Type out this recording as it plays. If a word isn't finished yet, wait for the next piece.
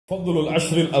ஃபதுலுல்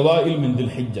அஷ்ரில் avail மின்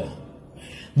தில்ஹிஜ்ஜா.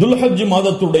 துல்ஹஜ்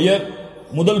மாதத்துடைய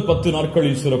முதல் 10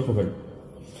 நாட்களில் சிறப்புகள்.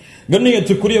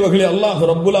 கண்ணியத்துக்குரியவர்களே, அல்லாஹ்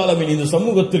ரப்புல் ஆலமீன் இந்த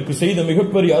சமூகத்திற்கு செய்த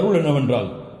மிகப்பெரிய அருள் என்னவென்றால்,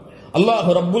 அல்லாஹ்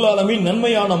ரப்புல் ஆலமீன்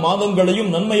நன்மையான மாதங்களையும்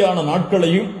நன்மையான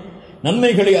நாட்களையும்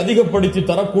நன்மைகளை அதிகப்படுத்தி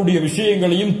தரக்கூடிய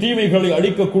விஷயங்களையும் தீமைகளை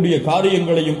அழிக்கக்கூடிய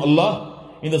காரியங்களையும் அல்லாஹ்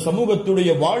இந்த சமூகத்துடைய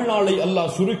வாழ்நாளை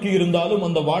அல்லாஹ் சுருக்கி இருந்தாலும்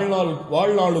அந்த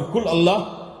வாழ்நாளுக்குள் அல்லாஹ்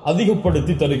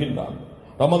அதிகப்படுத்தி தருகின்றான்.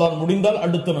 ரமதான் முடிந்தால்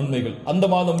அடுத்த நன்மைகள், அந்த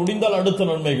மாதம் முடிந்தால் அடுத்த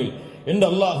நன்மைகள் என்று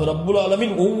அல்லாஹ் ரப்புல்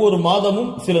ஆலமீன் ஒவ்வொரு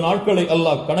மாதமும் சில நாட்களை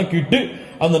அல்லாஹ் கணக்கிட்டு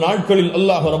அந்த நாட்களில்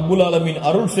அல்லாஹ் ரப்புல் ஆலமீன்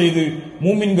அருள் செய்து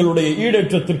மூமின்களுடைய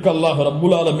ஈடேற்றத்திற்கு அல்லாஹ்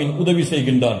ரப்புல் ஆலமீன் உதவி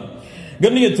செய்கின்றான்.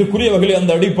 கண்ணியத்துக்குரியவர்களே,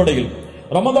 அந்த அடிப்படையில்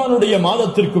ரமதானுடைய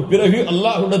மாதத்திற்கு பிறகு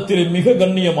அல்லாஹ்விடத்திலே மிக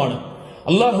கண்ணியமான,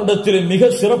 அல்லாஹ்விடத்திலே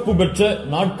மிக சிறப்பு பெற்ற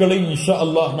நாட்களை இன்ஷா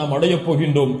அல்லாஹ் நாம் அடையப்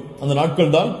போகின்றோம். அந்த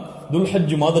நாட்கள் தான்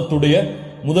துல்ஹஜ் மாதத்துடைய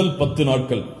முதல் 10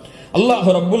 நாட்கள். அல்லாஹ்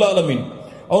ரப்புல் ஆலமீன்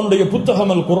அவனுடைய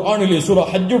புத்தகம் அல் குர்ஆனிலே சூரா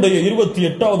ஹஜ்ஜுடைய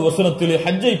 28வது வசனத்திலே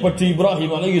ஹஜ்ஜை பற்றி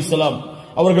இப்ராஹிம் அலைஹிஸ்ஸலாம்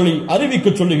அவர்களை அறிவிக்க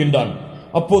சொல்லுகின்றான்.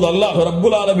 அப்போது அல்லாஹ்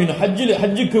ரப்புல் ஆலமீன்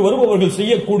ஹஜ்ஜுக்கு வருபவர்கள்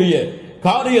செய்யக்கூடிய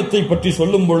காரியத்தை பற்றி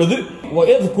சொல்லும் பொழுது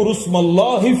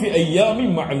வயத்குருஸ்மல்லாஹி ஃபி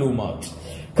அய்யாமின் மஅலூமாத்,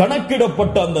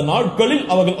 கணக்கிடப்பட்ட அந்த நாட்களில்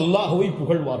அவர்கள் அல்லாஹ்வை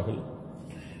புகழ்வார்கள்.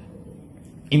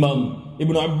 இமாம்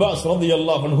இப்னு அப்பாஸ்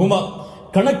ரலியல்லாஹு அன்ஹுமா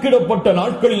கணக்கிடப்பட்ட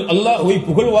நாட்களில் அல்லாஹ்வை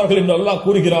புகழ்வார்கள் என்று அல்லாஹ்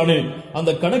கூறுகிறானே, அந்த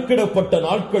கணக்கிடப்பட்ட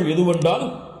நாட்கள் எதுவென்றால்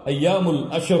அய்யாமுல்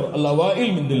அஷ்ர் அல்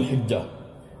அவாயில் மின் தில்ஹிஜ்ஜா,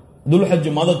 துல்ஹஜ்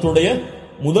மாதத்துடைய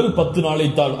முதல் 10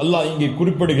 நாளைத்தான் அல்லாஹ் இங்கே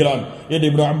குறிப்பிடுகிறான் என்று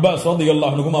இப்னு அப்பாஸ்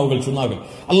ரலியல்லாஹு அன்ஹுமா அவர்கள் சொன்னார்கள்.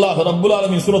 அல்லாஹ் ரப்புல்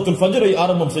ஆலமீன் சூரத்துல் ஃபஜ்ரை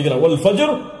ஆரம்பம் செய்கிறார். வல்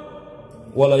ஃபஜ்ர்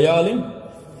வலயாலின்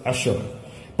அஷ்ர்,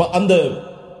 அந்த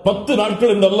 10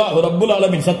 நாட்கள் என்று அல்லாஹ் ரப்புல்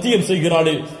ஆலமீன் சத்தியம்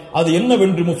செய்கிறானே, அது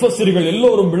என்னவென்று முஃபஸ்ஸிர்கள்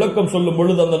எல்லோரும் விளக்கம் சொல்லும்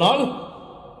பொழுது அந்த நாள்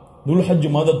துல்ஹஜ்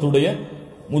மாதத்துடைய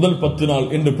முதல் 10 நாள்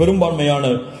என்று பெரும்பான்மையான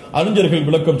அறிஞர்கள்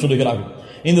விளக்கம் சொல்கிறார்கள்.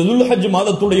 இந்த துல்ஹஜ்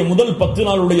மாதத்துடைய முதல் 10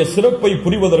 நாளுடைய சிறப்பை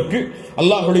புரிவதற்கு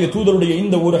அல்லாஹ்வுடைய தூதருடைய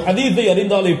இந்த ஒரு ஹதீஸை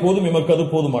அறிந்தாலே போதும், எமக்கு அது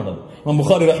போதுமானது. இமாம்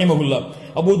புகாரி ரஹிமஹுல்லாஹ்,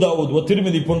 அபூ தாவூத்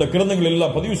திர்மிதி போன்ற கிரந்தங்கள்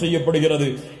எல்லாம் பதிவு செய்யப்படுகிறது.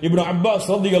 இப்னு அப்பாஸ்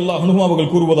ரலியல்லாஹு அன்ஹு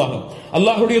அவர்கள் கூறுவதாக,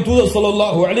 அல்லாஹ்வுடைய தூதர்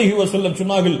ஸல்லல்லாஹு அலைஹி வஸல்லம்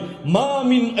சொன்னார்கள், மா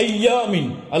மின் அய்யாமின்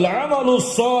அல் அமலு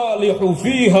ஸாலிஹு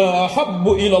ஃபீஹா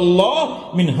அஹப்பு இலல்லாஹ்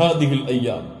மின் ஹாதிஹில்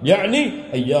அய்யாம், யானி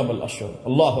அய்யாமுல் அஷ்ர்.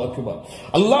 அல்லாஹு அக்பர்.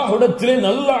 அல்லாஹ்விடத்திலே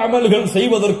நல்ல அமல்கள்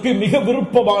செய்வதற்கு மிக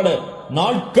விருப்பமான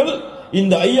நாட்கள்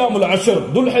இந்த அய்யாமுல் அஷ்ர்,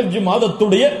 துல்ஹஜ்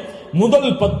மாதத்துடைய முதல்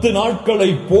 10 நாட்களை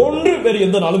போன்று வேறு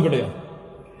எந்த நாளும் கிடையாது.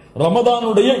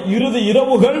 ரமதானுடைய இறுதி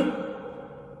இரவுகள்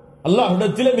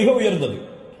அல்லாஹ்விடத்திலே மிக உயர்ந்தது.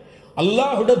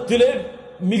 அல்லாஹ்விடத்திலே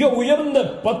மிக உயர்ந்த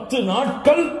 10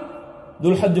 நாட்கள்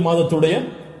துல்ஹஜ் மாதத்துடைய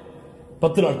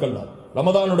 10 நாட்கள் தான்.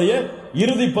 ரமதானுடைய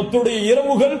இறுதி 10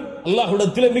 இரவுகள்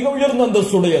அல்லாஹ்விடத்திலே மிக உயர்ந்த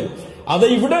அந்தஸ்துடையது.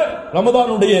 அதைவிட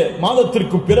ரமதானுடைய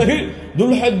மாதத்திற்கு பிறகு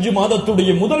துல்ஹஜ்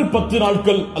மாதத்துடைய முதல் 10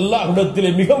 நாட்கள் அல்லாஹ்விடத்திலே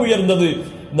மிக உயர்ந்தது.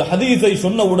 இந்த ஹதீஸை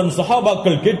சொன்னவுடன்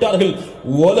சஹாபாக்கள் கேட்டார்கள்,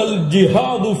 வலல்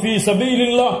ஜிஹாது ஃபீ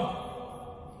சபீலில்லாஹ்,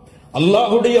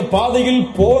 அல்லாஹ்வுடைய பாதையில்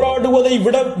போராடுவதை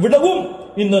விடவும்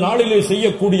இந்த நாளிலே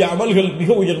செய்யக்கூடிய அமல்கள் மிக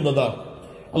உயர்ந்ததா?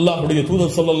 அல்லாஹ்வுடைய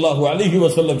தூதர் ஸல்லல்லாஹு அலைஹி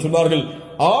வஸல்லம் சொன்னார்கள்,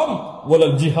 ஆம்,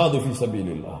 வலல் ஜிஹாது ஃபீ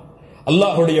சபீலில்லாஹ்,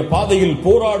 அல்லாஹ்வுடைய பாதையில்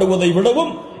போராடுவதை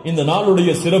விடவும் இந்த நாளுடைய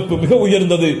சிறப்பு மிக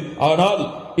உயர்ந்தது. ஆனால்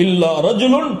இல்லா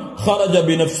ரஜுலுன் خرج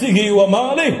بنفسه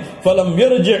وماله فلم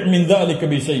يرجع من ذلك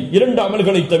بشيء, 2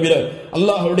 அமல்களை தவிர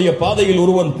அல்லாஹ்வுடைய பாதையில்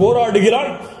ஒருவன்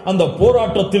போராடுகிறான், அந்த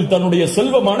போராட்டத்தில் தன்னுடைய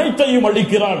செல்வம் அனைத்தையும்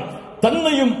அழிக்கிறான்,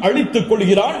 தன்னையும் அழித்துக்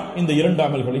கொள்கிறான், இந்த 2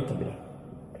 அமல்களை தவிர.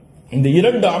 இந்த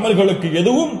 2 அமல்களுக்கு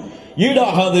எதுவும்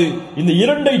ஈடாகாது. இந்த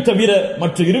 2ஐ தவிர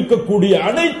மற்ற இருக்கக்கூடிய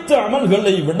அனைத்து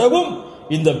அமல்களை விடவும்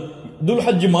இந்த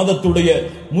துல்ஹஜ் மாதத்துடைய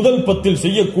முதல் 10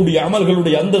 செய்யக்கூடிய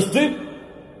அமல்களுடைய அந்தஸ்து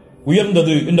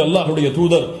உயர்ந்தது என்று அல்லாஹ்வுடைய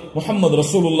தூதர் முஹம்மது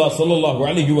ரசூலுல்லாஹ் ஸல்லல்லாஹு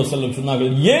அலைஹி வஸல்லம்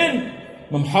சொன்னார்கள். ஏன்?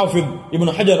 இமாம் ஹாஃபிஸ்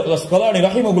இப்னு ஹஜர் அல் அஸ்கலானி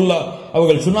ரஹிமஹுல்லாஹ்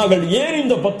அவர்கள் சொன்னார்கள், ஏன்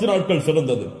இந்த 10 நாட்கள்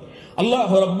சிறந்தது?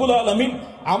 அல்லாஹ் ரப்புல் ஆலமீன்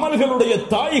அமல்களுடைய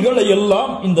தாய்களை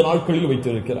எல்லாம் இந்த நாட்களில்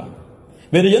வைத்திருக்கிறான்.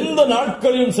 வேறு எந்த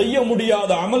நாட்களிலும் செய்ய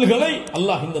முடியாத அமல்களை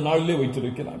அல்லாஹ் இந்த நாளிலே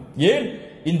வைத்திருக்கிறான். ஏன்?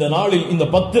 இந்த நாளில், இந்த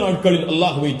 10 நாட்களில்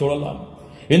அல்லாஹ்வை தொழலாம்,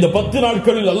 இந்த 10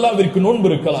 நாட்களில் அல்லாஹ்விற்கு நோன்பு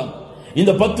இருக்கலாம்,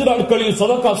 இந்த 10 நாட்களில்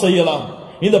சதகா செய்யலாம்,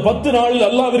 இந்த 10 நாளில்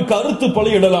அல்லாஹ்விற்கு அறுத்து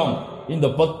பலியிடலாம், இந்த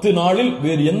 10 நாளில்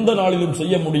வேறு எந்த நாளிலும்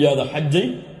செய்ய முடியாத ஹஜ்ஜை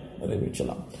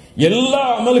நிறைவேற்றலாம். எல்லா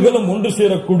அமல்களும் ஒன்று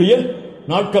சேரக்கூடிய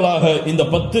நாட்களாக இந்த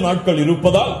 10 நாட்கள்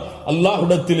இருப்பதால்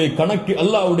அல்லாஹ்விடத்திலே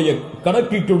அல்லாஹ்வுடைய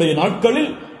கணக்கீட்டுடைய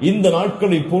நாட்களில் இந்த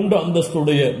நாட்களை போன்ற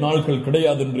அந்தஸ்துடைய நாட்கள்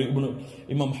கிடையாது என்று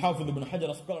இமாம் ஹாஃபிஸ் இப்னு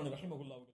ஹஜர் அஸ்கலானி ரஹிமஹுல்லாஹ்